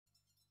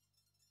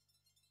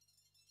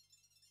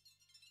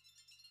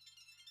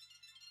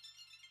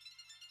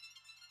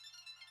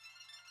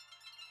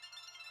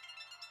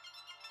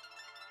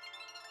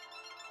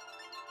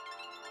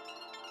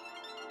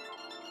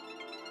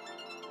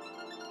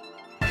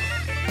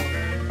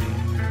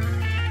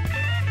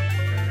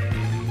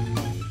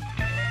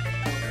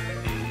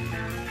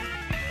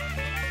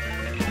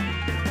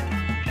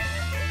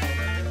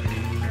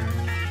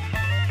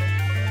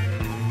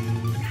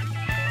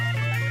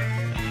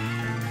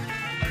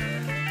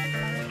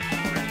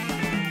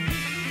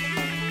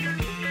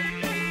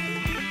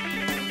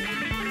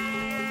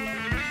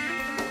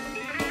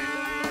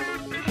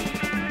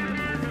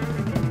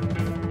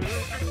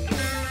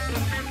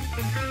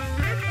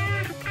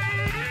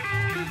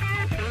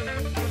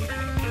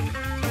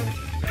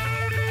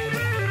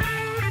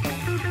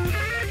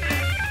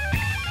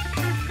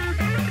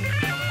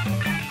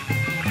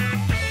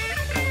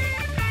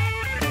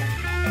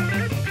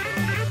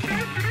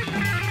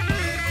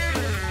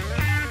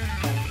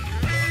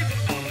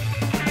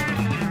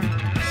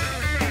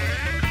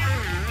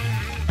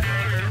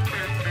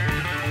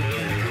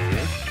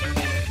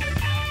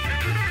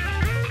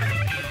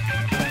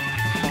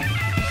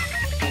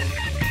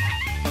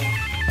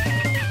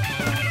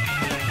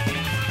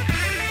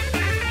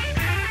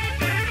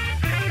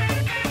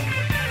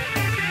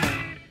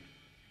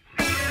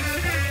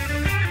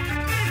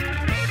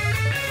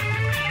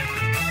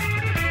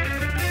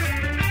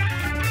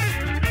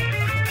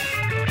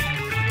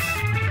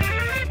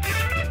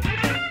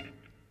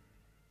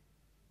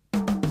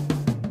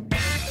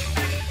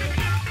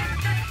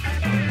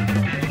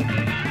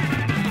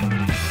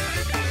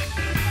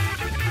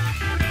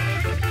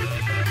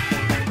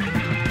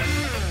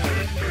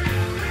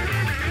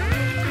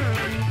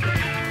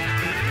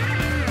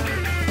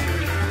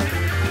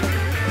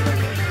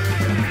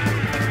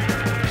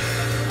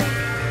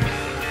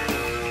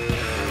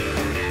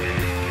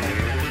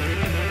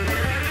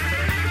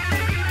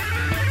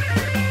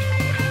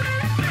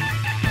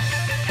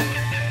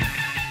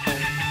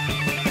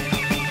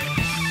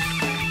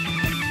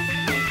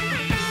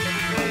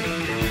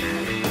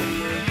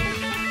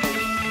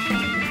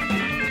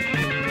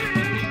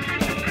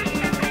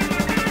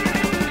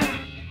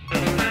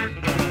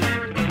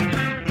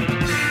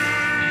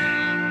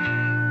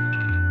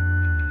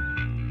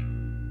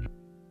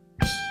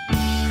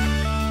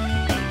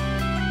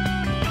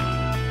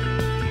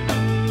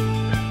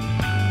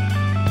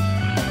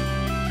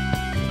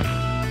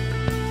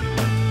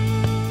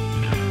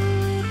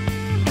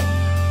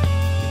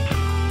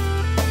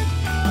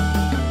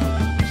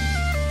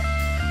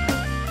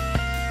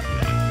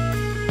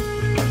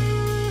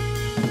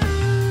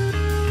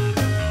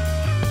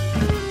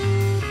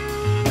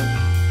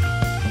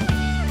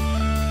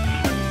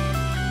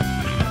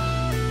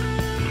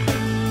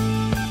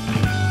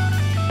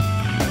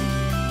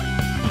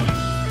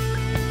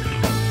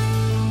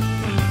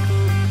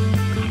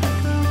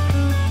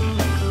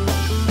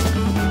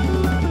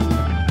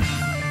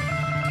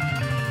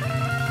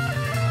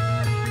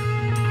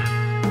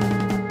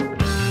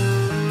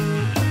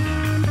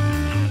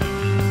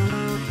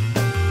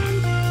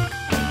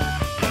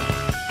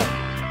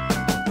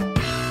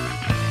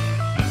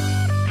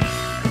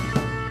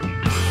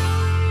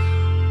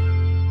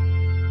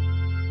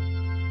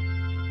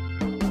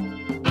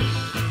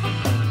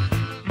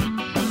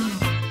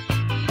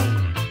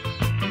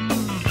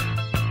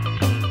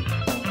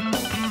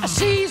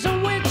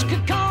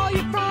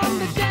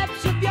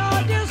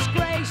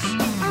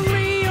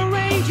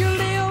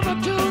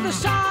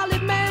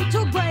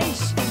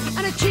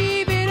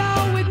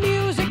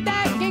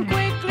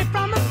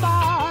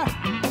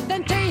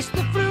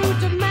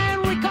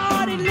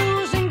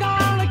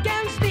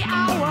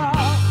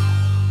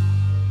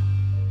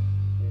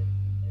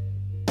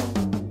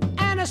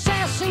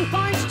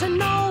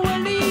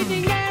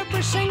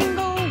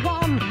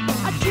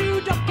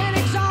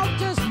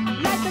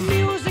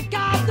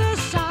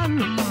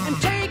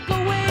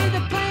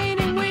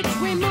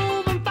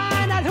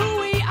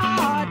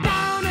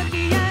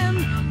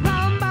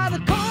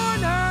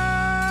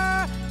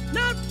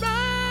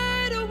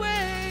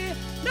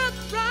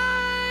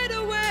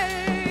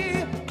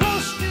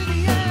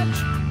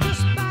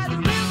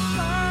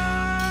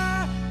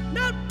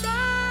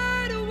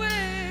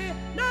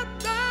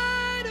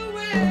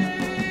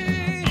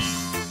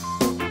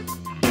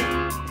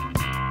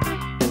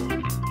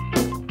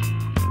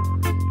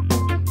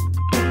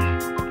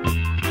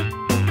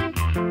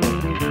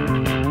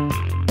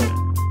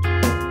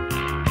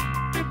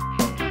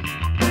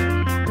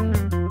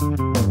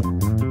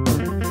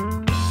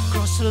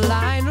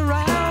lying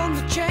around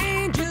the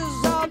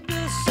changes of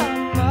the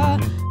summer,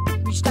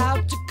 reached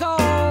out to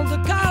call the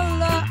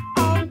color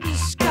of the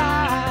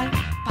sky,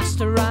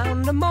 passed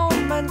around a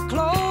moment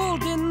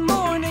clothed in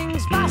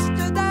mornings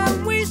faster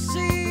than we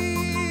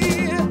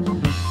see,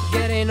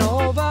 getting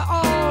over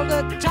all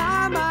the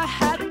time I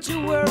had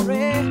to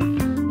worry,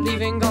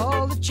 leaving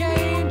all the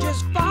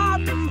changes far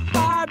from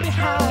far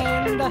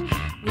behind.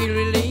 We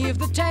relieve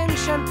the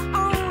tension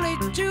only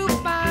to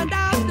find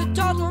out the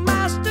total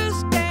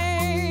master's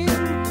game.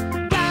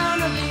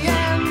 Down at the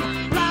end,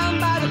 round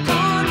by the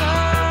corner,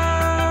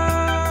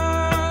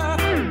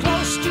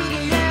 close to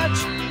the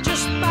edge,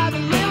 just by the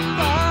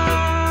river.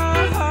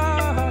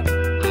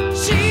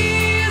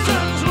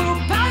 Seasons will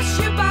pass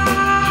you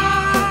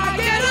by.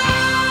 Get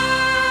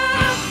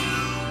up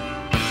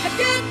and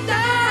get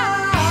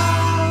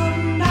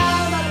down.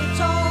 Now that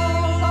it's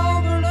all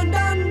over and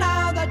done,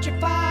 now that you're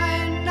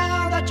fine,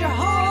 now that you're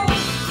home.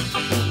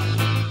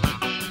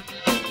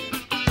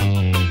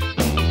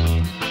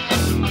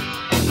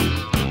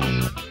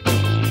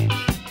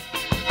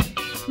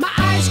 My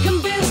eyes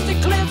convinced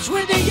eclipse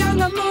with a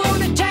younger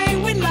moon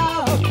attain with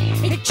love.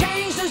 It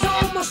changed as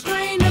almost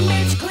strained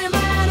amidst clear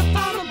matter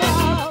from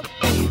above.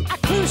 I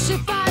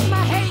crucified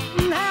my hate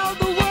and held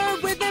the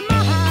word within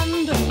my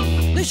hand.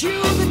 There's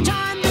you, the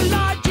time, the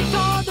logic,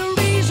 all the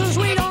reasons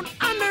we don't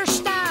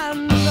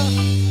understand.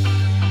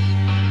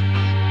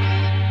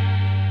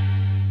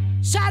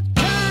 Sad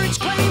courage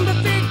claimed the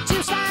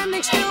victim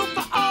standing still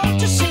for all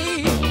to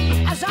see,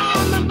 as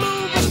armored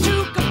movers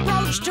took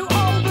approach to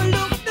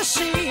overlook the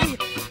sea.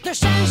 Their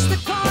sense the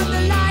cause,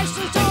 the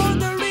license, all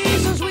the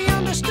reasons we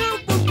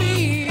understood would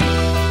be.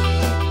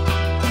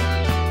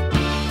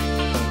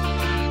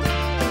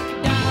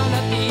 Down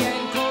at the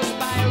end, close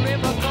by a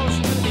river, close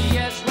to the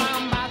edge,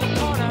 round by the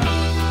corner,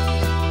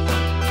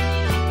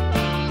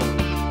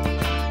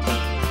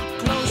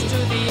 close to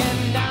the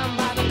end, down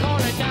by the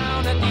corner,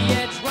 down at the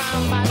edge,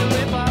 round by the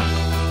river.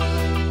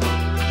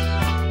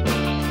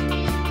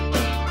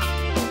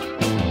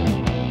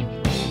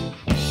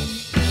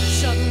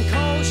 Sudden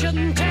cold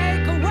shouldn't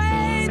take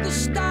away the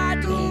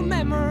startled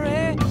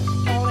memory.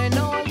 All in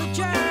all, the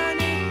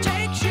journey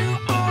takes you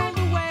all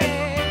the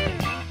way,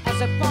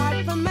 as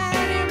apart from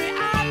any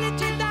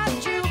reality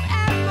that you've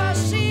ever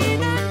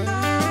seen and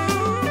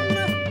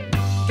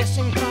known.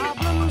 Guessing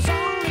problems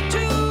only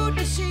to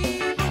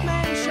deceive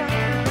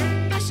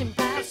dimension, passing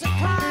past the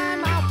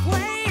climb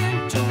halfway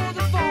into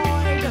the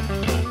void.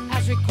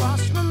 As we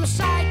cross from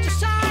side to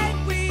side,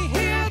 we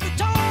hear the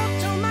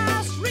total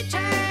mass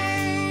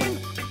retain.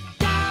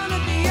 Down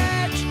at the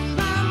edge,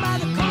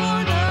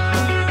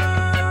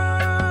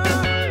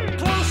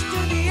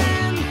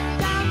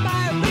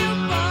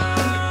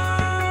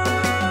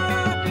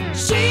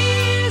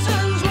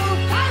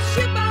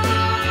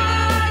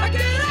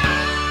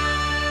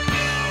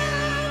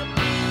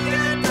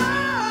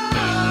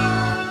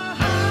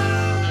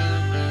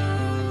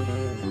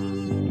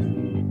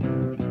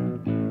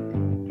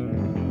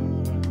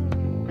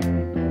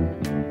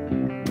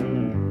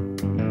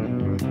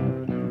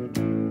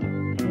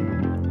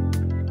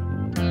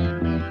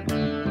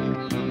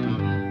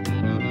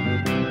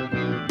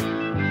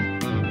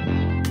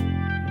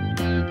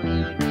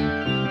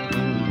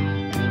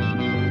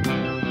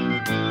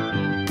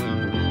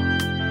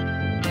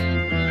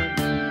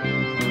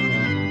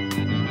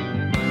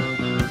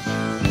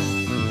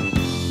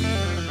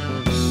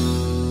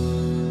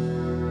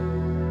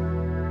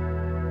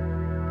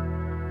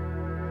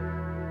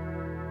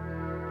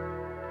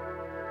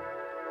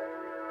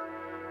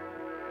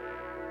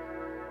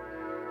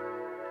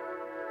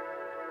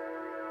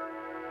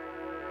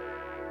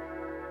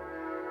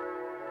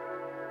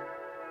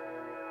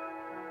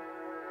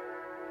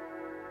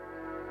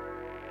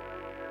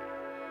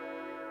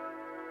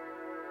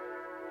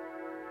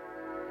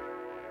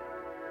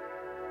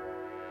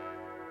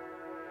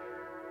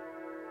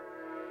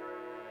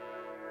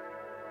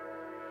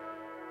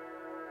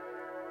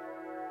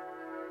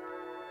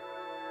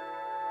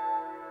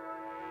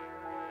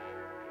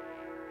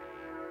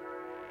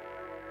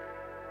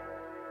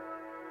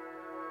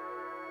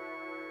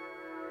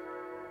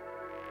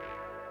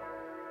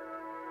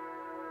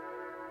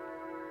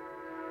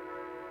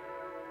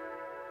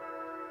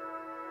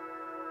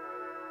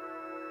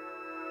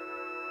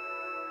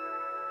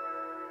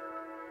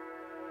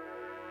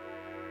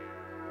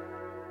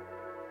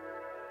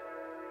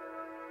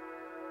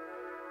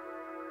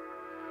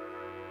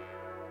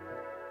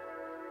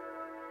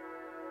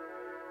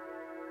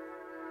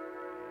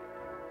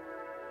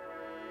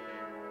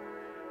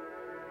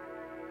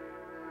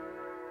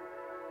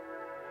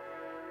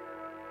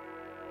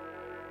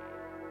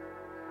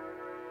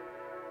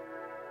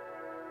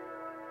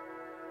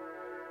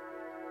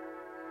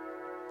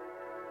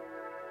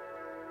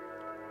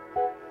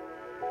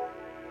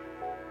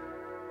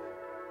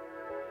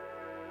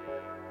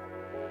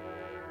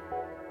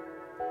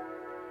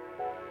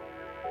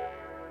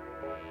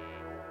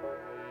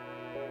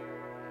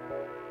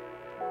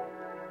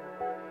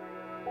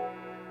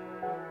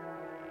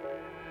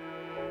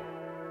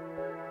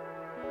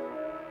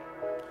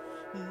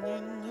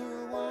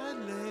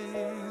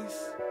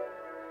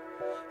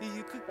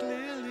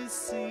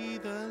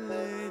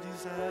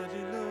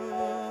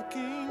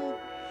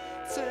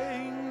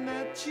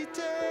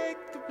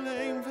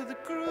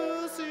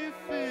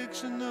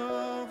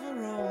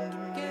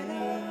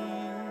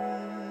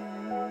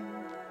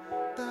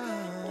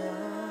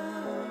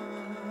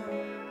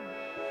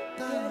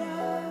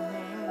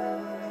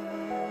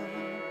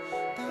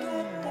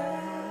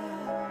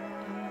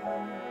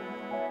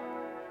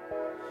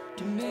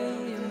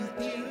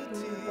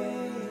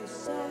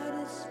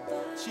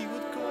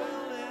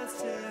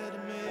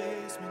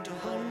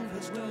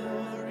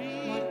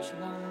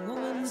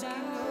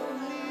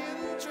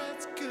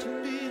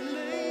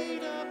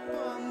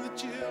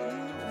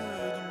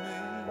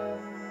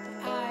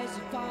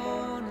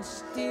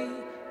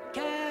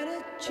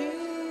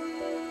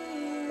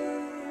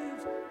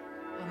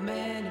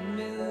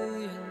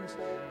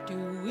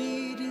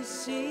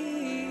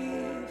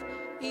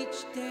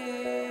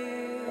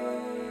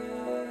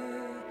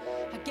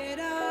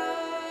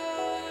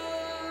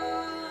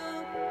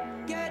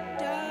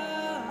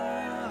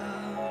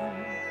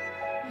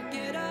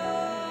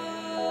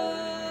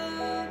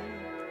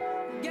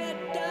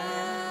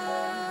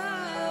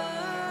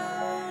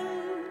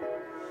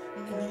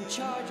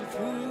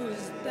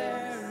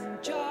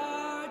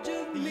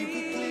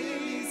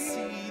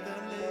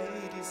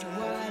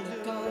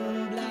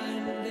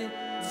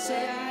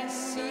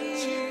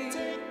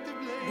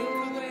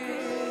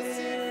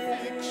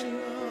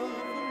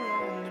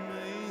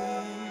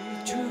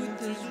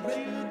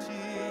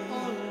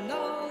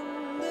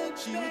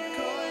 you